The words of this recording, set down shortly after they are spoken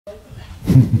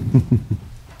All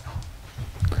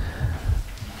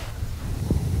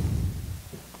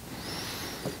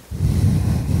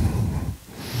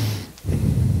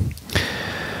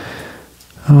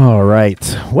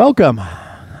right, welcome.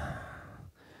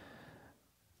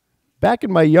 Back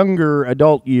in my younger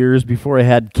adult years, before I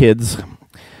had kids,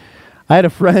 I had a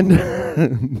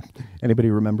friend. Anybody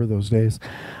remember those days?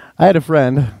 I had a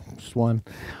friend, just one,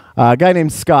 a guy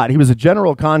named Scott. He was a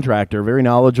general contractor, very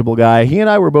knowledgeable guy. He and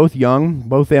I were both young,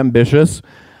 both ambitious.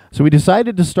 So we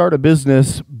decided to start a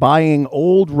business buying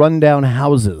old rundown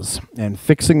houses and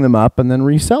fixing them up and then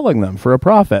reselling them for a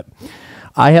profit.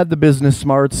 I had the business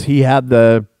smarts. He had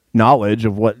the knowledge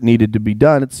of what needed to be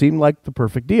done. It seemed like the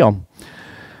perfect deal.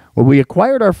 When we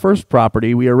acquired our first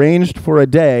property, we arranged for a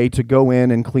day to go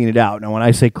in and clean it out. Now, when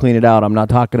I say clean it out, I'm not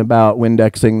talking about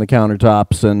Windexing the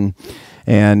countertops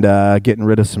and getting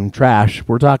rid of some trash.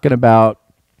 We're talking about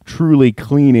truly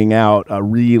cleaning out a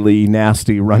really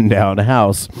nasty rundown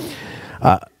house.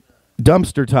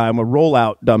 Dumpster time, a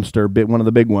rollout dumpster, one of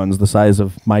the big ones, the size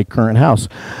of my current house.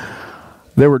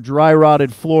 There were dry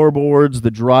rotted floorboards,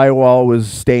 the drywall was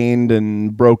stained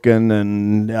and broken,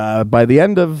 and by the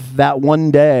end of that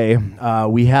one day,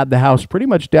 we had the house pretty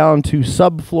much down to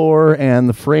subfloor and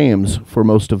the frames for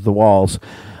most of the walls.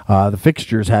 The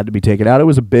fixtures had to be taken out. It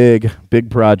was a big,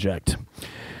 big project.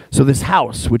 So this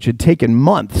house, which had taken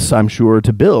months, I'm sure,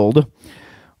 to build,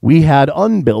 we had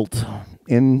unbuilt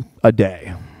in a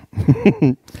day.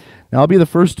 Now, I'll be the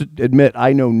first to admit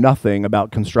I know nothing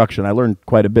about construction. I learned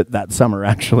quite a bit that summer,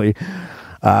 actually.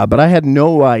 But I had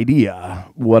no idea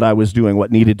what I was doing,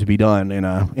 what needed to be done in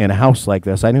a house like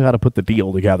this. I knew how to put the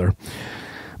deal together.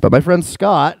 But my friend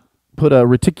Scott put a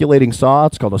reticulating saw,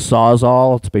 it's called a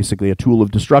Sawzall, it's basically a tool of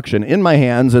destruction, in my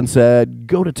hands and said,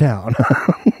 go to town.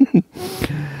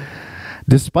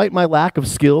 Despite my lack of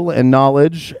skill and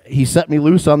knowledge, he set me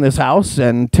loose on this house,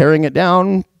 and tearing it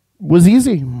down was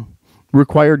easy.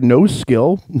 Required no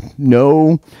skill,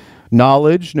 no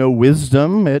knowledge, no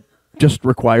wisdom. It just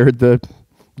required the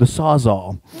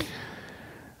Sawzall.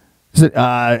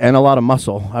 And a lot of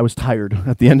muscle. I was tired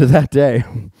at the end of that day.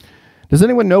 Does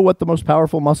anyone know what the most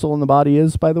powerful muscle in the body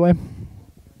is, by the way?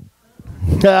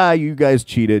 You guys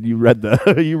cheated. You read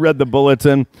the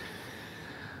bulletin.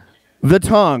 The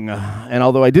tongue. And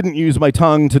although I didn't use my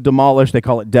tongue to demolish, they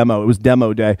call it demo. It was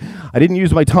demo day. I didn't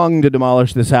use my tongue to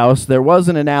demolish this house. There was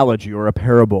an analogy or a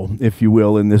parable, if you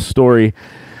will, in this story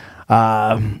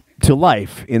to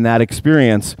life in that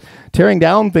experience. Tearing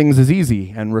down things is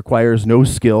easy and requires no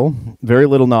skill, very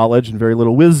little knowledge, and very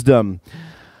little wisdom.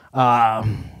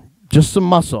 Just some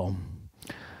muscle.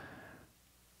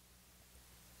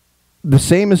 The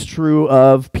same is true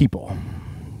of people.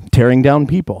 Tearing down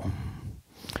people.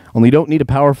 Only you don't need a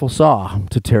powerful saw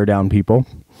to tear down people.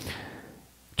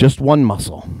 Just one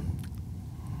muscle.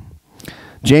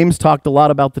 James talked a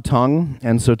lot about the tongue,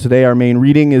 and so today our main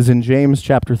reading is in James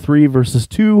chapter 3, verses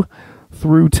 2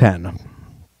 through 10.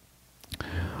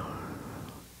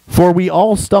 For we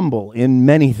all stumble in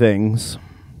many things.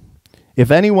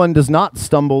 If anyone does not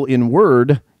stumble in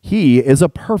word, he is a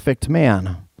perfect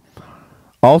man,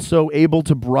 also able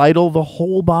to bridle the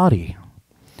whole body.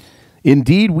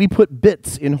 Indeed, we put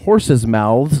bits in horses'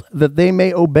 mouths that they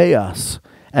may obey us,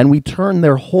 and we turn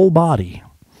their whole body.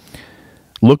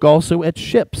 Look also at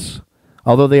ships.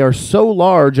 Although they are so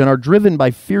large and are driven by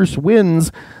fierce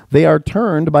winds, they are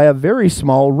turned by a very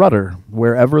small rudder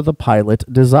wherever the pilot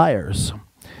desires.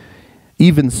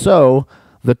 Even so,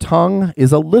 the tongue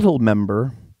is a little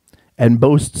member and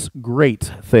boasts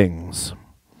great things.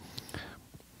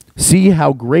 See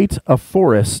how great a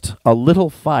forest a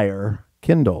little fire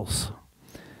kindles.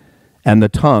 And the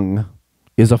tongue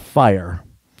is a fire,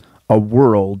 a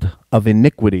world of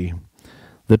iniquity.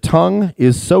 The tongue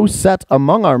is so set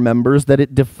among our members that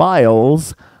it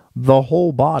defiles the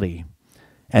whole body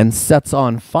and sets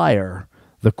on fire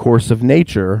the course of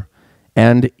nature,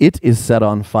 and it is set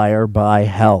on fire by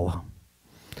hell.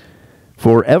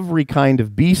 For every kind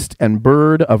of beast and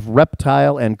bird, of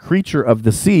reptile and creature of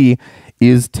the sea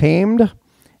is tamed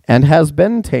and has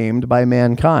been tamed by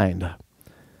mankind.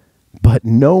 But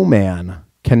no man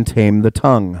can tame the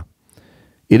tongue.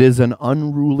 It is an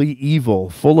unruly evil,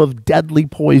 full of deadly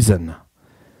poison.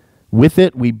 With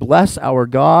it we bless our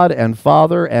God and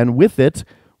Father, and with it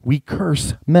we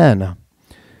curse men,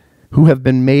 who have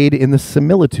been made in the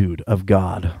similitude of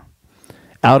God.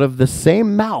 Out of the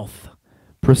same mouth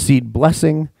proceed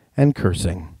blessing and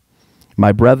cursing.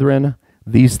 My brethren,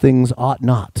 these things ought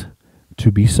not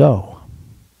to be so.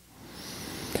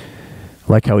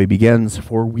 I like how he begins,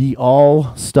 for we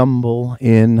all stumble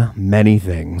in many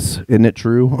things. Isn't it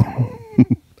true?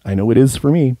 I know it is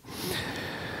for me.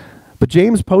 But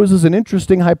James poses an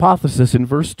interesting hypothesis in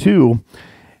verse 2.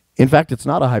 In fact, it's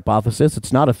not a hypothesis,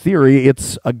 it's not a theory,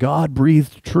 it's a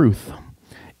God-breathed truth.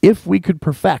 If we could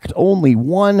perfect only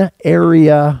one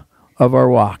area of our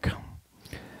walk,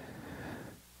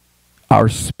 our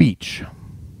speech,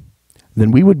 then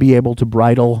we would be able to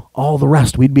bridle all the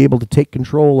rest. We'd be able to take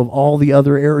control of all the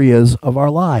other areas of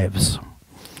our lives.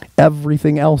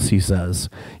 Everything else, he says.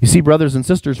 You see, brothers and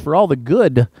sisters, for all the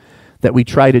good that we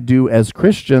try to do as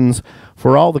Christians,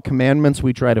 for all the commandments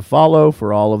we try to follow,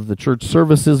 for all of the church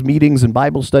services, meetings, and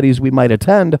Bible studies we might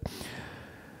attend,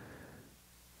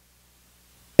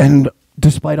 and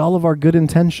despite all of our good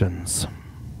intentions,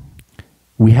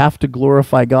 we have to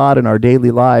glorify God in our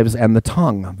daily lives, and the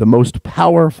tongue, the most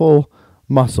powerful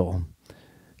muscle,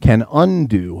 can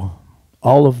undo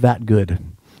all of that good,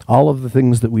 all of the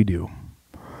things that we do.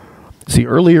 See,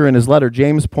 earlier in his letter,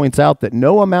 James points out that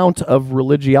no amount of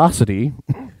religiosity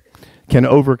can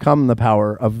overcome the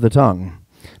power of the tongue.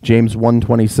 James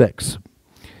 1:26.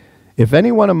 If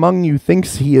anyone among you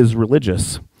thinks he is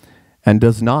religious and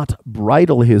does not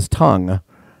bridle his tongue,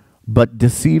 but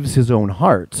deceives his own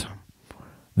heart,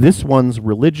 this one's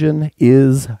religion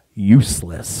is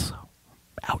useless.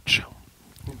 Ouch.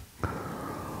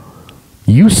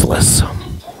 Useless.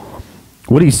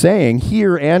 What he's saying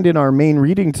here and in our main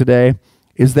reading today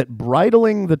is that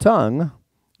bridling the tongue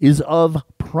is of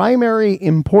primary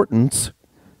importance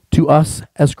to us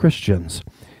as Christians.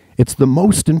 It's the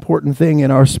most important thing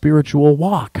in our spiritual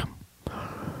walk.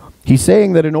 He's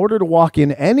saying that in order to walk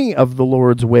in any of the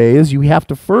Lord's ways, you have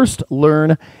to first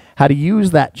learn how to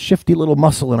use that shifty little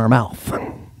muscle in our mouth.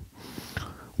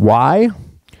 Why?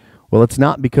 Well, it's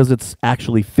not because it's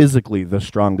actually physically the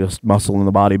strongest muscle in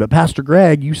the body. But Pastor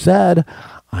Greg, you said,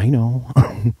 I know,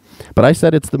 but I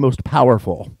said it's the most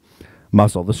powerful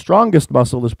muscle. The strongest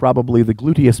muscle is probably the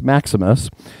gluteus maximus.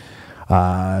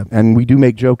 And we do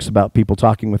make jokes about people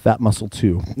talking with that muscle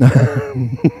too.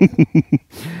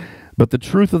 But the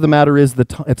truth of the matter is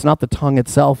it's not the tongue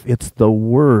itself, it's the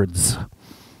words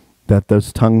that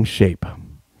those tongues shape.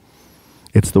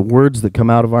 It's the words that come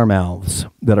out of our mouths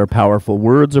that are powerful.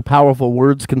 Words are powerful.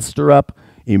 Words can stir up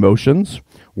emotions.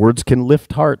 Words can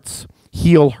lift hearts,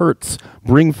 heal hurts,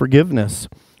 bring forgiveness.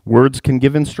 Words can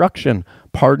give instruction,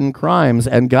 pardon crimes,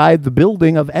 and guide the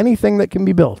building of anything that can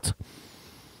be built.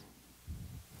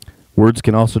 Words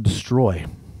can also destroy.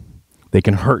 They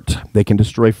can hurt. They can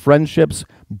destroy friendships,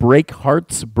 break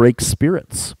hearts, break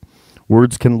spirits.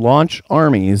 Words can launch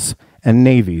armies and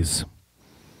navies.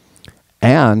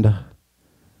 And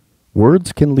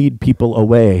words can lead people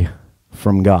away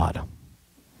from God.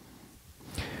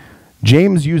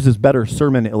 James uses better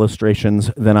sermon illustrations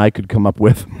than I could come up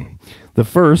with. The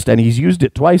first, and he's used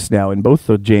it twice now in both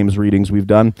the James readings we've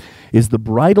done, is the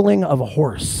bridling of a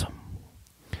horse.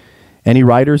 Any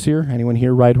riders here? Anyone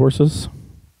here ride horses?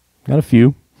 Got a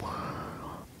few.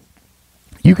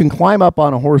 You can climb up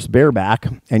on a horse bareback,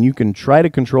 and you can try to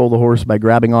control the horse by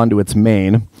grabbing onto its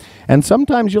mane. And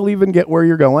sometimes you'll even get where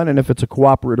you're going, and if it's a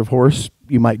cooperative horse,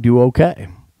 you might do okay.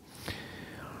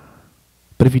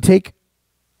 But if you take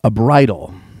a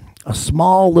bridle, a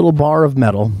small little bar of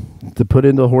metal to put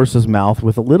into the horse's mouth,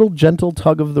 with a little gentle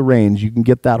tug of the reins, you can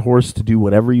get that horse to do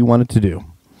whatever you want it to do.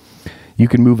 You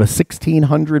can move a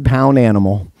 1,600-pound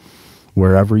animal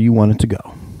wherever you want it to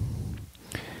go.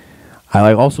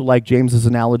 I also like James's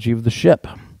analogy of the ship.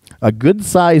 A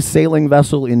good-sized sailing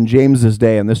vessel in James's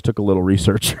day, and this took a little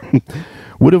research,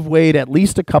 would have weighed at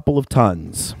least a couple of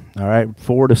tons, all right,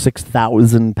 4,000 to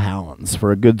 6,000 pounds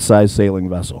for a good-sized sailing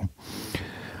vessel.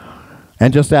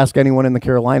 And just ask anyone in the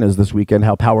Carolinas this weekend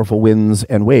how powerful winds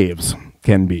and waves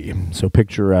can be. So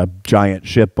picture a giant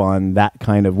ship on that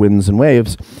kind of winds and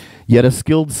waves, yet a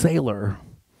skilled sailor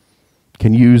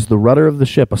can use the rudder of the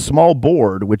ship, a small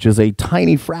board, which is a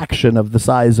tiny fraction of the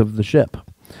size of the ship,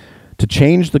 to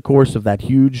change the course of that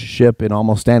huge ship in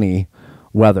almost any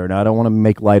weather. Now, I don't want to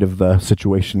make light of the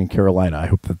situation in Carolina. I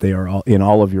hope that they are all in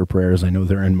all of your prayers. I know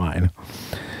they're in mine.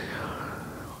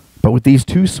 But with these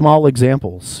two small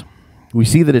examples, we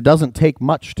see that it doesn't take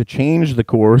much to change the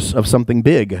course of something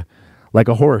big, like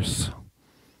a horse,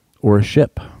 or a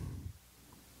ship,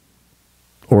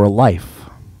 or a life.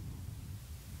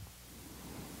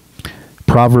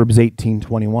 Proverbs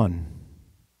 18:21.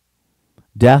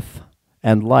 Death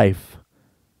and life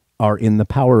are in the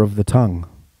power of the tongue,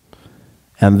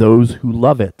 and those who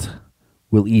love it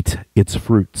will eat its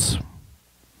fruits.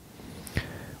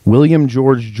 William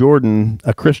George Jordan,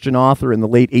 a Christian author in the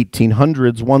late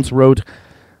 1800s, once wrote,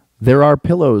 "There are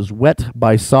pillows wet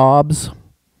by sobs.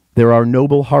 There are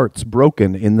noble hearts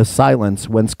broken in the silence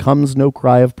whence comes no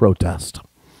cry of protest.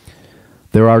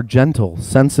 There are gentle,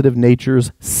 sensitive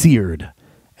natures seared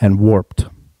and warped.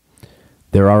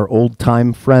 There are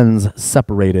old-time friends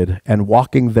separated and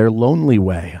walking their lonely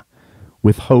way,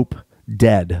 with hope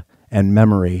dead and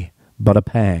memory but a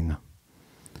pang.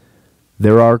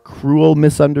 There are cruel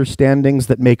misunderstandings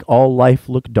that make all life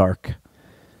look dark.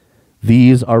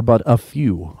 These are but a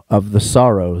few of the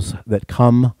sorrows that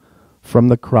come from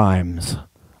the crimes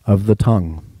of the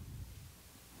tongue.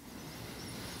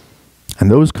 And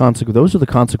those are the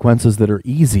consequences that are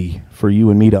easy for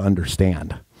you and me to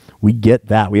understand. We get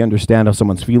that. We understand how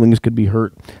someone's feelings could be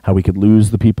hurt, how we could lose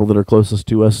the people that are closest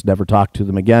to us, never talk to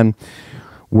them again.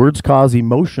 Words cause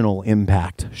emotional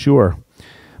impact, sure.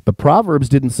 But Proverbs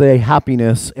didn't say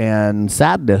happiness and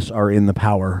sadness are in the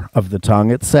power of the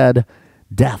tongue. It said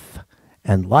death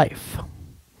and life.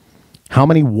 How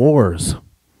many wars,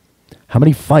 how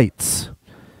many fights,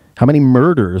 how many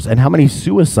murders, and how many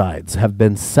suicides have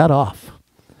been set off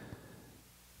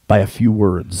by a few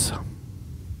words?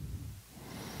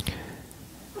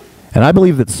 And I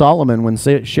believe that Solomon, when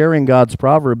sharing God's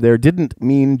proverb there, didn't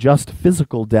mean just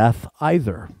physical death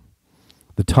either.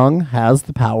 The tongue has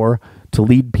the power to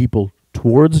lead people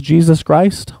towards Jesus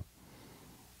Christ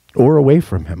or away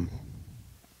from him.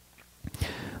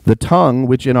 The tongue,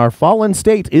 which in our fallen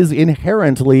state is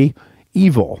inherently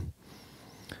evil,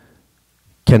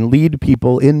 can lead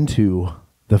people into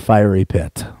the fiery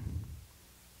pit.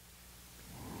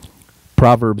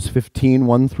 Proverbs 15,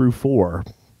 1 through 4.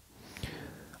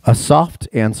 A soft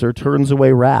answer turns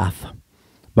away wrath,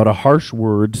 but a harsh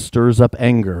word stirs up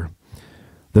anger.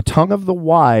 The tongue of the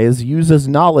wise uses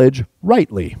knowledge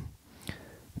rightly,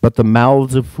 but the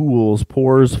mouths of fools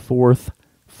pours forth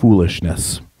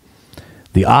foolishness.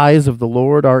 The eyes of the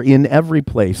Lord are in every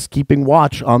place, keeping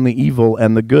watch on the evil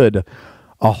and the good.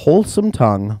 A wholesome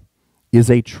tongue is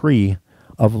a tree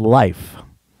of life,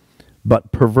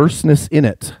 but perverseness in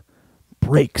it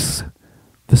breaks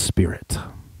the spirit.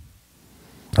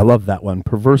 I love that one.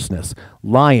 Perverseness,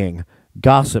 lying,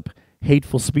 gossip,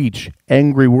 hateful speech,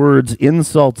 angry words,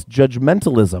 insults,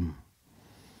 judgmentalism.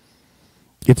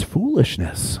 It's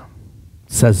foolishness,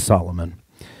 says Solomon.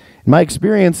 In my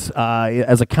experience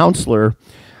as a counselor,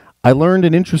 I learned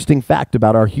an interesting fact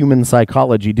about our human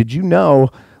psychology. Did you know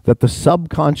that the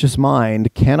subconscious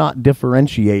mind cannot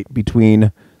differentiate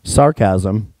between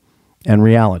sarcasm and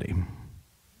reality?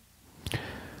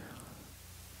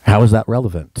 How is that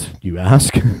relevant, you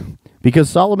ask? Because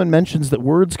Solomon mentions that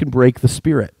words can break the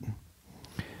spirit.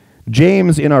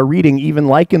 James, in our reading, even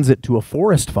likens it to a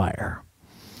forest fire,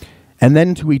 and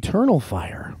then to eternal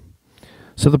fire.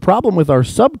 So the problem with our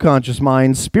subconscious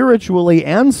mind, spiritually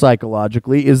and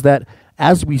psychologically, is that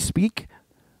as we speak,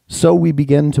 so we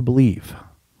begin to believe.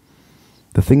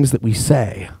 The things that we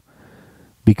say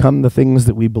become the things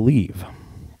that we believe.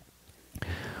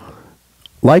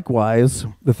 Likewise,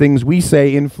 the things we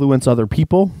say influence other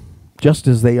people, just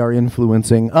as they are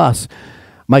influencing us.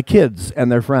 My kids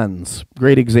and their friends,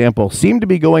 great example, seem to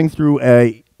be going through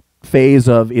a phase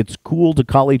of it's cool to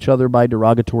call each other by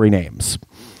derogatory names.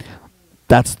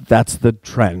 That's the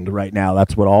trend right now.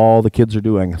 That's what all the kids are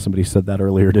doing. Somebody said that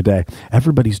earlier today.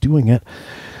 Everybody's doing it.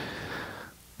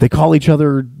 They call each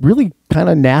other really kind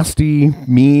of nasty,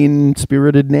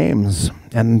 mean-spirited names,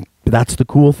 and that's the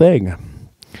cool thing.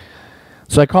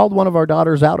 So I called one of our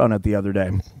daughters out on it the other day,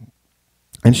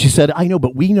 and she said, I know,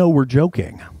 but we know we're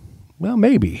joking. Well,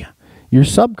 maybe. Your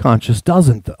subconscious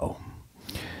doesn't, though.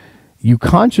 You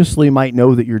consciously might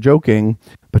know that you're joking,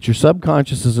 but your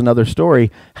subconscious is another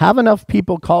story. Have enough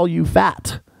people call you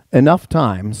fat enough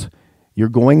times, you're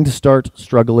going to start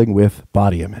struggling with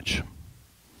body image.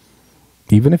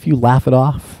 Even if you laugh it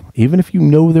off, even if you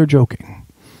know they're joking,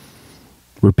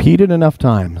 repeat it enough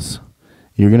times,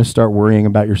 you're going to start worrying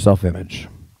about your self-image.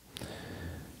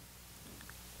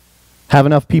 Have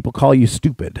enough people call you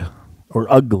stupid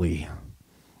or ugly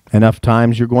enough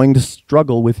times, you're going to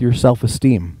struggle with your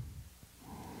self-esteem.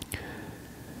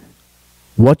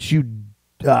 So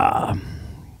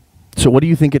what do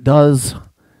you think it does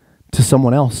to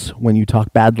someone else when you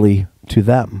talk badly to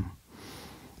them?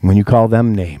 When you call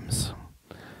them names?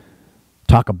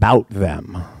 Talk about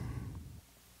them?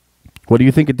 What do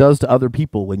you think it does to other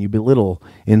people when you belittle,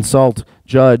 insult,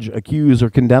 judge, accuse, or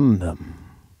condemn them?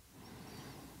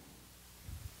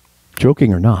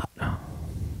 Joking or not?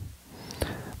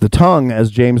 The tongue,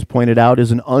 as James pointed out,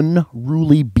 is an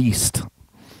unruly beast,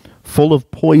 full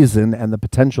of poison and the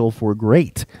potential for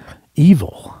great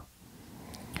evil.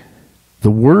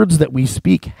 The words that we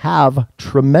speak have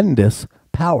tremendous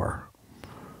power,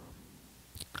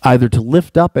 either to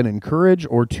lift up and encourage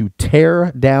or to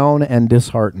tear down and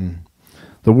dishearten.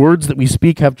 The words that we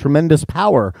speak have tremendous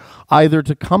power, either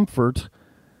to comfort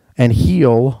and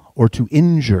heal or to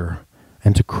injure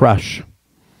and to crush.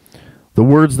 The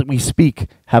words that we speak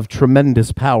have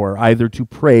tremendous power, either to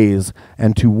praise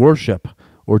and to worship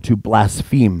or to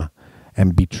blaspheme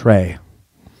and betray.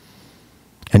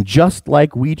 And just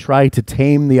like we try to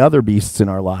tame the other beasts in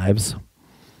our lives,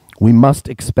 we must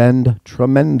expend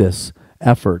tremendous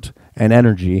effort and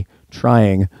energy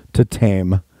trying to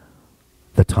tame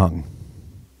the tongue.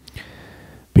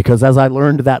 Because as I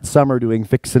learned that summer doing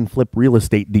fix and flip real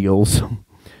estate deals,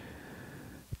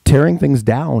 tearing things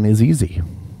down is easy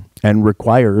and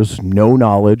requires no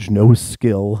knowledge, no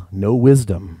skill, no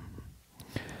wisdom.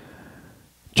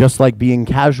 Just like being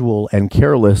casual and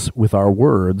careless with our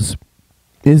words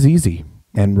is easy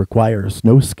and requires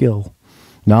no skill,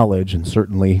 knowledge, and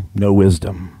certainly no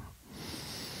wisdom.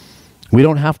 We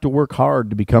don't have to work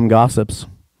hard to become gossips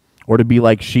or to be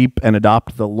like sheep and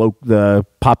adopt the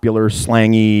popular,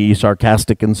 slangy,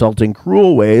 sarcastic, insulting,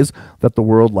 cruel ways that the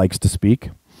world likes to speak.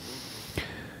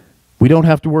 We don't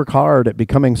have to work hard at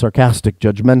becoming sarcastic,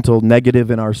 judgmental, negative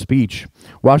in our speech.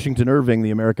 Washington Irving, the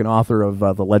American author of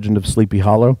The Legend of Sleepy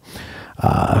Hollow,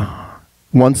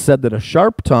 once said that a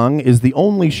sharp tongue is the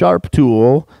only sharp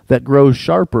tool that grows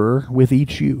sharper with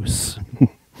each use.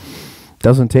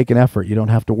 Doesn't take an effort. You don't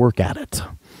have to work at it.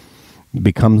 It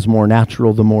becomes more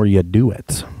natural the more you do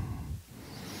it.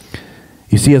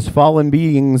 You see, as fallen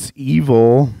beings,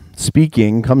 evil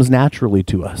speaking comes naturally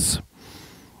to us.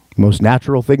 The most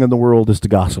natural thing in the world is to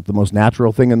gossip. The most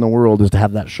natural thing in the world is to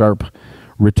have that sharp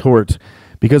retort.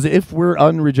 Because if we're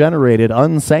unregenerated,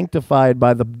 unsanctified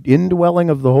by the indwelling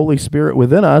of the Holy Spirit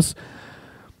within us,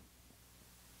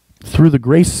 through the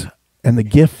grace and the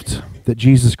gift that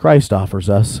Jesus Christ offers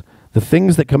us, the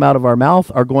things that come out of our mouth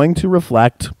are going to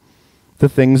reflect the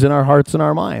things in our hearts and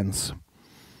our minds.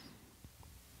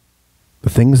 The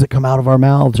things that come out of our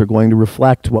mouths are going to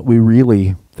reflect what we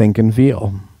really think and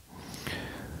feel.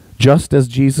 Just as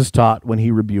Jesus taught when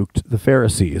he rebuked the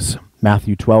Pharisees,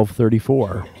 Matthew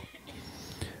 12:34.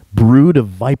 Brood of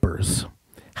vipers,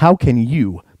 how can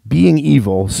you, being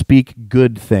evil, speak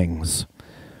good things?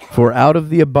 For out of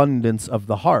the abundance of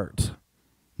the heart,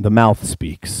 the mouth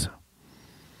speaks.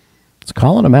 It's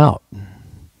calling them out.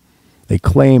 They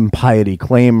claim piety,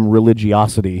 claim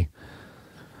religiosity,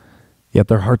 yet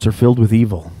their hearts are filled with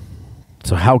evil.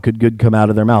 So how could good come out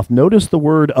of their mouth? Notice the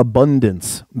word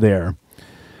abundance there.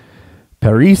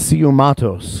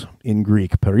 Perisiumatos in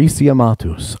Greek,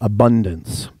 perisiumatos,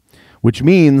 abundance, which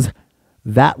means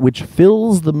that which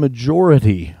fills the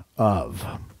majority of.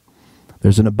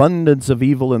 There's an abundance of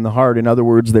evil in the heart. In other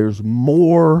words, there's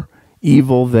more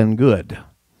evil than good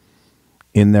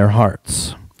in their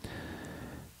hearts.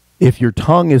 If your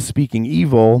tongue is speaking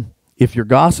evil, if you're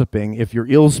gossiping, if you're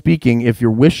ill-speaking, if you're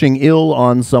wishing ill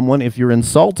on someone, if you're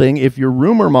insulting, if you're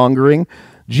rumor-mongering,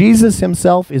 Jesus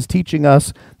himself is teaching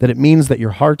us that it means that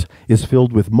your heart is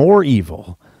filled with more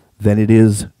evil than it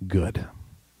is good.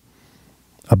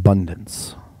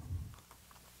 Abundance.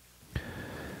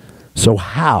 So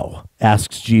how,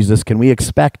 asks Jesus, can we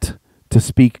expect to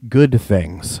speak good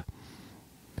things?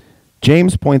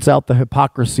 James points out the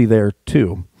hypocrisy there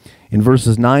too. In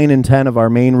verses 9 and 10 of our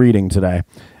main reading today.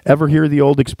 Ever hear the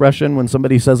old expression when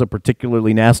somebody says a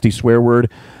particularly nasty swear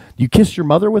word, you kiss your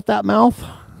mother with that mouth?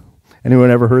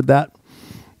 Anyone ever heard that?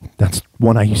 That's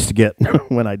one I used to get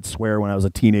when I'd swear when I was a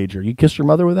teenager. You kiss your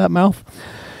mother with that mouth?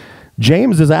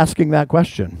 James is asking that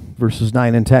question, verses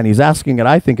 9 and 10. He's asking it,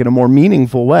 I think, in a more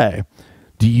meaningful way.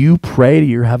 Do you pray to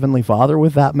your heavenly Father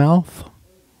with that mouth?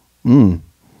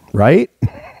 Right?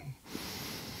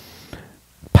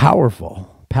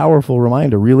 Powerful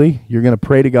reminder. Really? You're going to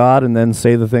pray to God and then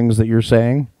say the things that you're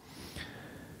saying?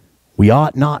 We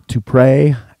ought not to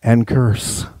pray and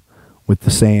curse with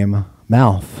the same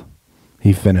mouth,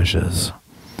 he finishes.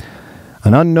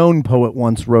 An unknown poet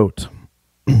once wrote,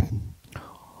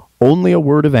 only a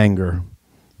word of anger,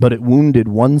 but it wounded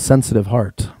one sensitive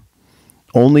heart.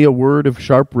 Only a word of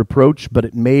sharp reproach, but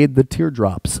it made the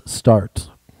teardrops start.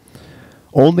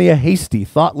 Only a hasty,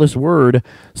 thoughtless word,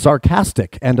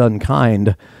 sarcastic and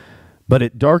unkind, but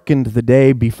it darkened the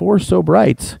day before so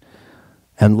bright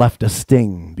and left a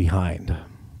sting behind.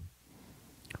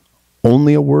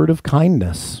 Only a word of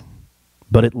kindness,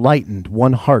 but it lightened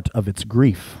one heart of its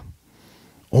grief.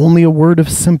 Only a word of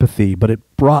sympathy, but it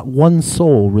brought one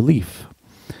soul relief.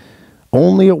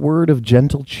 Only a word of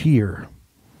gentle cheer,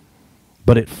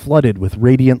 but it flooded with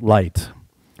radiant light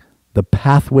the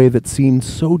pathway that seemed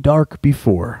so dark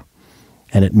before,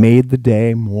 and it made the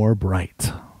day more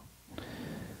bright.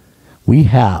 We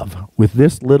have, with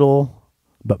this little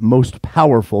but most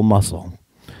powerful muscle,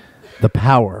 the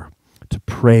power to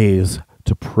praise,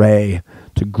 to pray,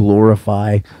 to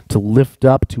glorify, to lift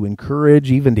up, to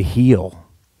encourage, even to heal.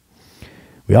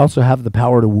 We also have the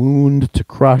power to wound, to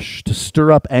crush, to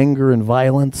stir up anger and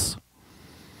violence,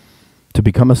 to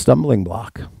become a stumbling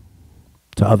block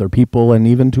to other people and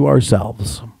even to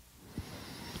ourselves.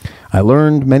 I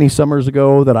learned many summers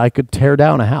ago that I could tear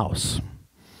down a house,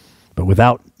 but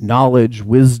without knowledge,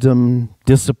 wisdom,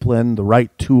 discipline, the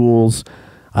right tools,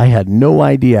 I had no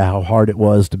idea how hard it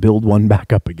was to build one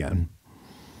back up again.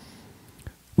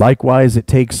 Likewise, it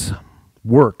takes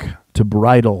work to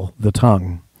bridle the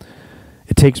tongue.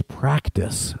 It takes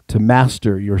practice to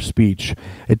master your speech.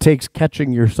 It takes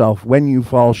catching yourself when you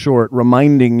fall short,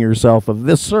 reminding yourself of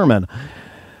this sermon,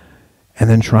 and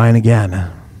then trying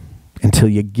again until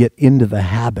you get into the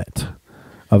habit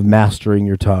of mastering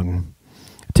your tongue.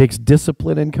 It takes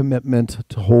discipline and commitment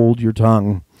to hold your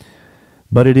tongue,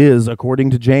 but it is, according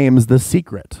to James, the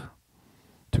secret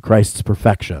to Christ's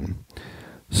perfection.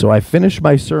 So I finish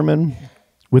my sermon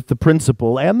with the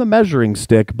principle and the measuring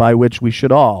stick by which we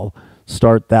should all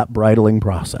start that bridling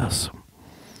process.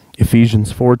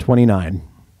 Ephesians 4:29.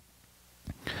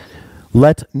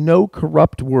 Let no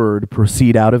corrupt word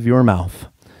proceed out of your mouth,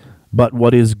 but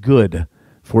what is good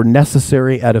for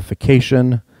necessary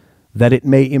edification, that it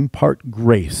may impart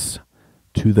grace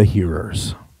to the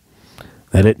hearers.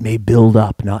 That it may build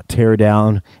up, not tear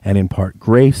down, and impart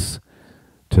grace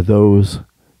to those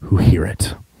who hear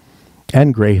it.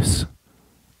 And grace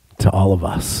to all of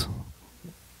us.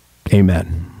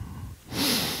 Amen.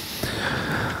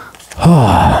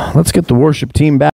 Let's get the worship team back.